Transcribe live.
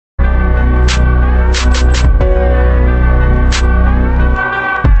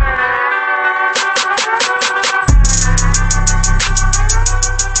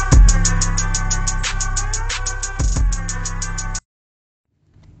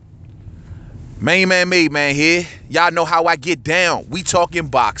Main man made man here. Y'all know how I get down. We talking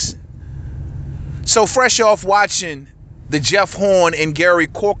boxing. So fresh off watching the Jeff Horn and Gary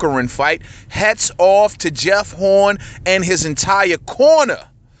Corcoran fight, hats off to Jeff Horn and his entire corner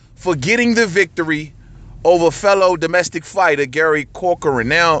for getting the victory over fellow domestic fighter Gary Corcoran.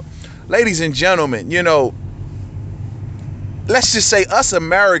 Now, ladies and gentlemen, let's just say us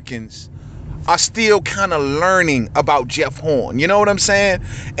Americans are still kind of learning about Jeff Horn. You know what I'm saying?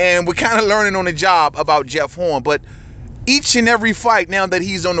 And we're kind of learning on the job about Jeff Horn. But each and every fight now that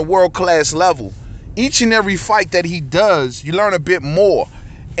he's on the world-class level, each and every fight that he does, you learn a bit more.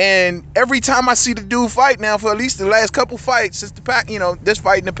 And every time I see the dude fight now, for at least the last couple fights since this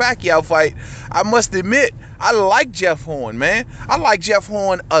fight and the Pacquiao fight, I must admit, I like Jeff Horn, man. I like Jeff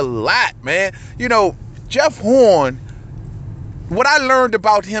Horn a lot, man. Jeff Horn, what I learned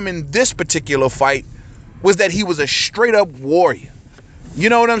about him in this particular fight was that he was a straight up warrior. You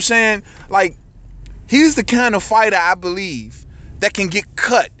know what I'm saying? Like, he's the kind of fighter, I believe, that can get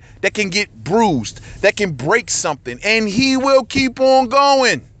cut, that can get bruised, that can break something, and he will keep on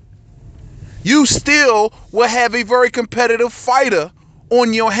going. You still will have a very competitive fighter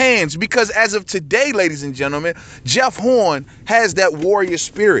on your hands, because as of today, ladies and gentlemen, Jeff Horn has that warrior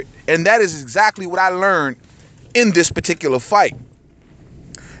spirit, and that is exactly what I learned in this particular fight.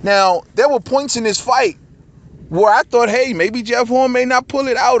 Now, there were points in this fight where I thought, hey, maybe Jeff Horn may not pull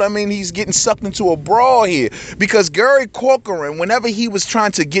it out. I mean, he's getting sucked into a brawl here, because Gary Corcoran, whenever he was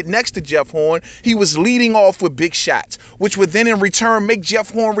trying to get next to Jeff Horn, he was leading off with big shots, which would then in return make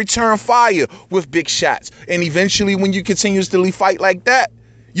Jeff Horn return fire with big shots. And eventually, when you continuously fight like that,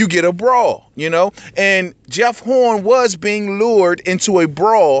 you get a brawl, and Jeff Horn was being lured into a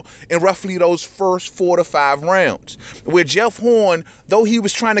brawl in roughly those first 4 to 5 rounds, where Jeff Horn, though he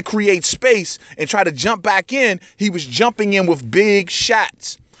was trying to create space and try to jump back in, he was jumping in with big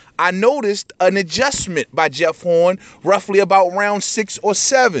shots. I noticed an adjustment by Jeff Horn roughly about round 6 or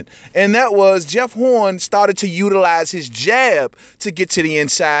 7, and that was Jeff Horn started to utilize his jab to get to the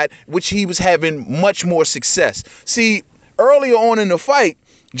inside, which he was having much more success. See, earlier on in the fight,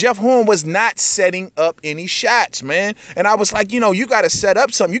 Jeff Horn was not setting up any shots, man. And I was like, you got to set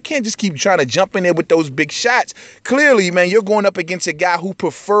up something. You can't just keep trying to jump in there with those big shots. Clearly, man, you're going up against a guy who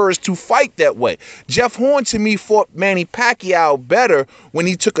prefers to fight that way. Jeff Horn, to me, fought Manny Pacquiao better when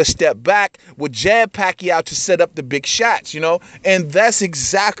he took a step back, would jab Pacquiao to set up the big shots, And that's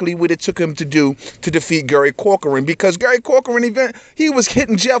exactly what it took him to do to defeat Gary Corcoran, because Gary Corcoran, he was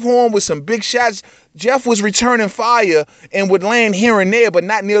hitting Jeff Horn with some big shots. Jeff was returning fire and would land here and there, but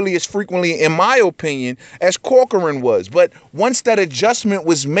not nearly as frequently, in my opinion, as Corcoran was. But once that adjustment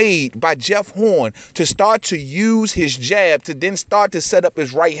was made by Jeff Horn to start to use his jab, to then start to set up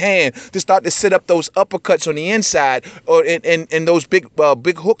his right hand, to start to set up those uppercuts on the inside, and those big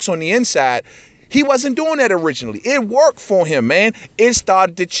hooks on the inside, he wasn't doing that originally. It worked for him, man. It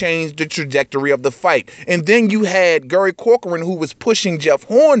started to change the trajectory of the fight. And then you had Gary Corcoran, who was pushing Jeff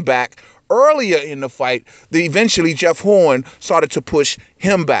Horn back earlier in the fight. Eventually Jeff Horn started to push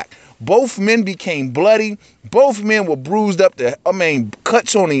him back. Both men became bloody. Both men were bruised up.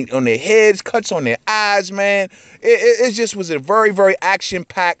 Cuts on their heads, cuts on their eyes, man. It just was a very, very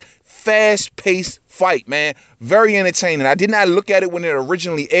action-packed, fast-paced fight, man. Very entertaining. I did not look at it when it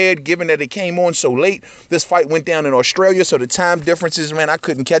originally aired, given that it came on so late. This fight went down in Australia, so the time differences, man, I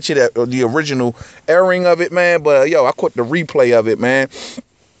couldn't catch it at the original airing of it, man. But, I caught the replay of it, man.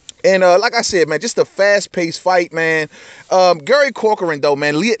 And like I said, man, just a fast-paced fight, man. Gary Corcoran, though,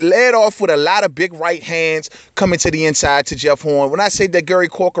 man, led off with a lot of big right hands coming to the inside to Jeff Horn. When I say that Gary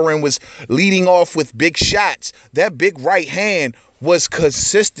Corcoran was leading off with big shots, that big right hand was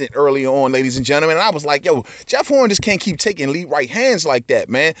consistent early on, ladies and gentlemen. And I was like, Jeff Horn just can't keep taking lead right hands like that,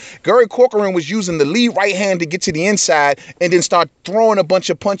 man. Gary Corcoran was using the lead right hand to get to the inside and then start throwing a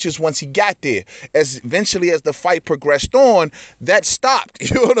bunch of punches once he got there. Eventually, as the fight progressed on, that stopped.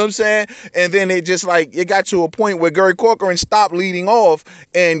 You know what I'm saying? And then it got to a point where Gary Corcoran stopped leading off,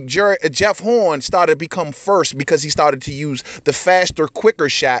 and Jeff Horn started to become first, because he started to use the faster, quicker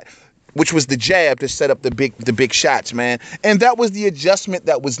shot, which was the jab, to set up the big shots, man. And that was the adjustment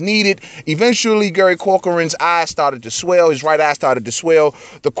that was needed. Eventually, Gary Corcoran's eyes started to swell. His right eye started to swell.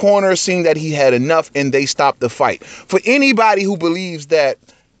 The corner seen that he had enough, and they stopped the fight. For anybody who believes that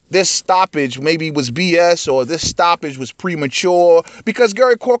this stoppage maybe was BS or this stoppage was premature, because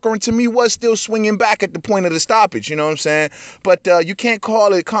Gary Corcoran, to me, was still swinging back at the point of the stoppage, you know what I'm saying? But you can't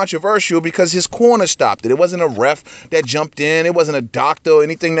call it controversial because his corner stopped it. It wasn't a ref that jumped in. It wasn't a doctor or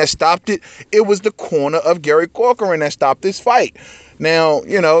anything that stopped it. It was the corner of Gary Corcoran that stopped this fight. Now,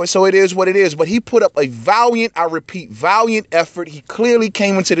 so it is what it is. But he put up a valiant, I repeat, valiant effort. He clearly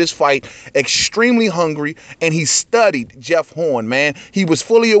came into this fight extremely hungry, and he studied Jeff Horn, man. He was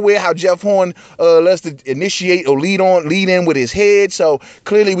fully aware how Jeff Horn loves to initiate or lead in with his head. So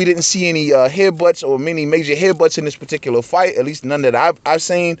clearly we didn't see any headbutts or many major headbutts in this particular fight, at least none that I've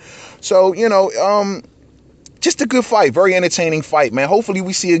seen. So, just a good fight, very entertaining fight, man. Hopefully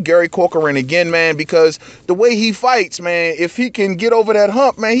we see a Gary Corcoran again, man, because the way he fights, man, if he can get over that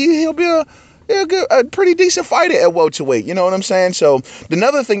hump, man, he'll be a pretty decent fighter at welterweight. You know what I'm saying? So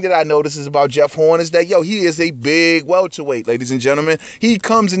another thing that I notice is about Jeff Horn is that, he is a big welterweight, ladies and gentlemen. He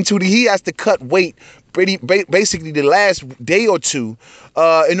has to cut weight basically the last day or two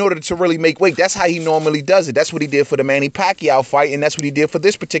in order to really make weight. That's how he normally does it. That's what he did for the Manny Pacquiao fight, and that's what he did for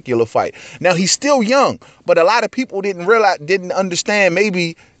this particular fight. Now, he's still young, but a lot of people didn't understand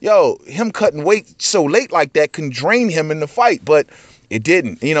maybe, him cutting weight so late like that can drain him in the fight, but it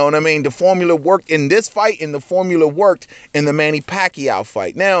didn't. You know what I mean? The formula worked in this fight, and the formula worked in the Manny Pacquiao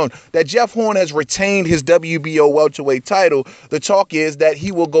fight. Now that Jeff Horn has retained his WBO welterweight title, the talk is that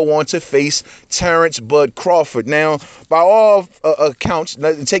he will go on to face Terrence Bud Crawford. Now, by all accounts,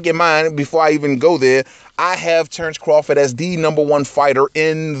 take in mind before I even go there, I have Terrence Crawford as the #1 fighter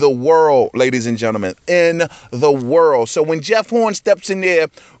in the world, ladies and gentlemen, in the world. So when Jeff Horn steps in there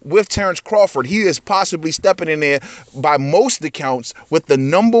with Terrence Crawford, he is possibly stepping in there by most accounts with the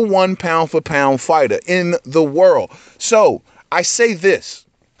 #1 pound-for-pound fighter in the world. So I say this.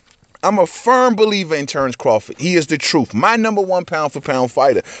 I'm a firm believer in Terrence Crawford. He is the truth. My #1 pound-for-pound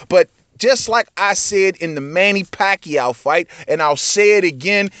fighter. But just like I said in the Manny Pacquiao fight, and I'll say it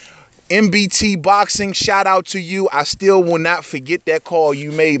again, MBT Boxing, shout out to you. I still will not forget that call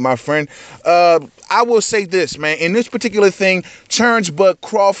you made, my friend. I will say this, man. In this particular thing, Terrence Bud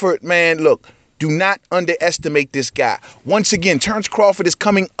Crawford, man, look, do not underestimate this guy. Once again, Terrence Crawford is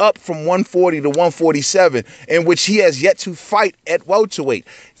coming up from 140 to 147, in which he has yet to fight at welterweight.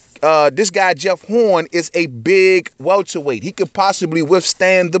 This guy, Jeff Horn, is a big welterweight. He could possibly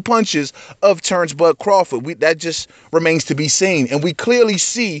withstand the punches of Terrence Bud Crawford. That just remains to be seen. And we clearly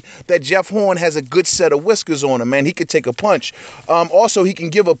see that Jeff Horn has a good set of whiskers on him, man. He could take a punch. Also, he can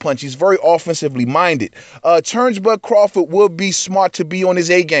give a punch. He's very offensively minded. Terrence Bud Crawford would be smart to be on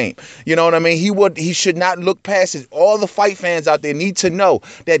his A game. You know what I mean? He should not look past it. All the fight fans out there need to know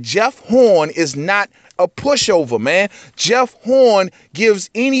that Jeff Horn is not a pushover, man. Jeff Horn gives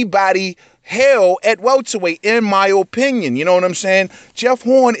anybody hell at welterweight, in my opinion. You know what I'm saying? Jeff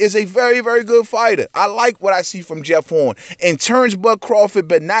Horn is a very, very good fighter. I like what I see from Jeff Horn. And Terrence Bud Crawford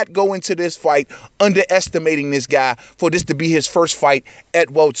but not go into this fight underestimating this guy for this to be his first fight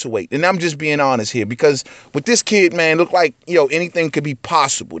at welterweight. And I'm just being honest here, because with this kid, man, look like, anything could be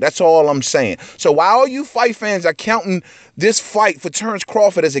possible. That's all I'm saying. So while all you fight fans are counting this fight for Terrence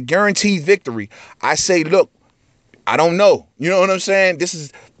Crawford as a guaranteed victory, I say, look, I don't know. You know what I'm saying? This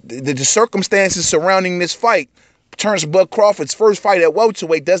is the circumstances surrounding this fight. Terrence Bud Crawford's first fight at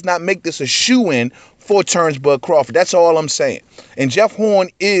welterweight does not make this a shoe-in for Terrence Bud Crawford. That's all I'm saying. And Jeff Horn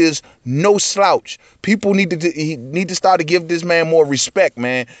is no slouch. People need to start to give this man more respect,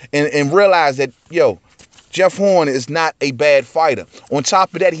 man, and realize that, Jeff Horn is not a bad fighter. On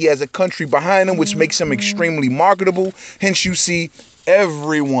top of that, he has a country behind him, which makes him extremely marketable. Hence, you see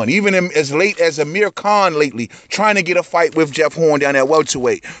everyone, even as late as Amir Khan lately, trying to get a fight with Jeff Horn down at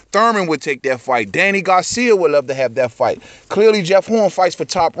welterweight. Thurman would take that fight. Danny Garcia would love to have that fight. Clearly, Jeff Horn fights for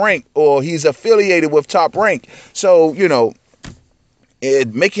Top Rank, or he's affiliated with Top Rank. So,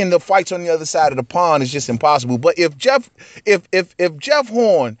 making the fights on the other side of the pond is just impossible. But if Jeff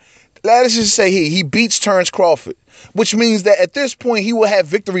Horn, let's just say he beats Terrence Crawford, which means that at this point he will have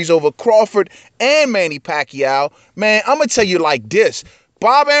victories over Crawford and Manny Pacquiao. Man, I'm going to tell you like this.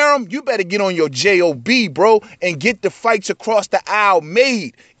 Bob Arum, you better get on your J.O.B., bro, and get the fights across the aisle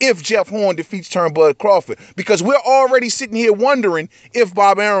made if Jeff Horn defeats Terrence Bud Crawford. Because we're already sitting here wondering if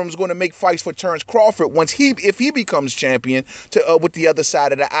Bob Arum's going to make fights for Terrence Crawford if he becomes champion with the other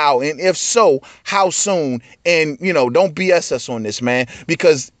side of the aisle. And if so, how soon? And, don't BS us on this, man,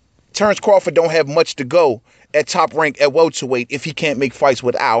 because Terrence Crawford don't have much to go at Top Rank at welterweight if he can't make fights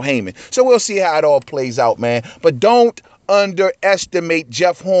with Al Heyman. So we'll see how it all plays out, man. But don't underestimate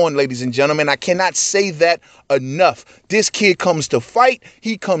Jeff Horn, ladies and gentlemen. I cannot say that enough. This kid comes to fight,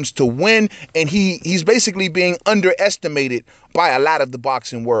 he comes to win, and he's basically being underestimated by a lot of the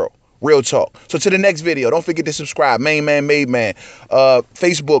boxing world. Real talk. So to the next video, don't forget to subscribe. Main Man Made Man.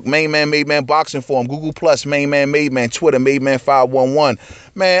 Facebook, Main Man Made Man Boxing Forum. Google Plus, Main Man Made Man. Twitter, Made Man 511.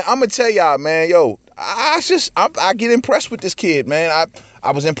 Man, I'm going to tell y'all, man, I get impressed with this kid, man.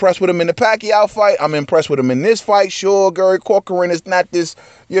 I was impressed with him in the Pacquiao fight. I'm impressed with him in this fight. Sure, Gary Corcoran is not this,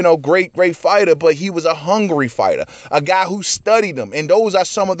 great fighter, but he was a hungry fighter, a guy who studied him. And those are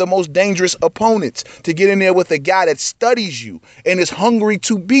some of the most dangerous opponents, to get in there with a guy that studies you and is hungry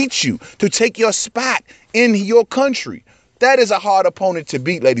to beat you, to take your spot in your country. That is a hard opponent to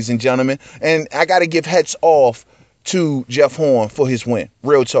beat, ladies and gentlemen. And I got to give hats off to Jeff Horn for his win.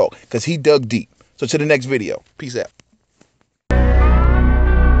 Real talk, because he dug deep. So to the next video. Peace out.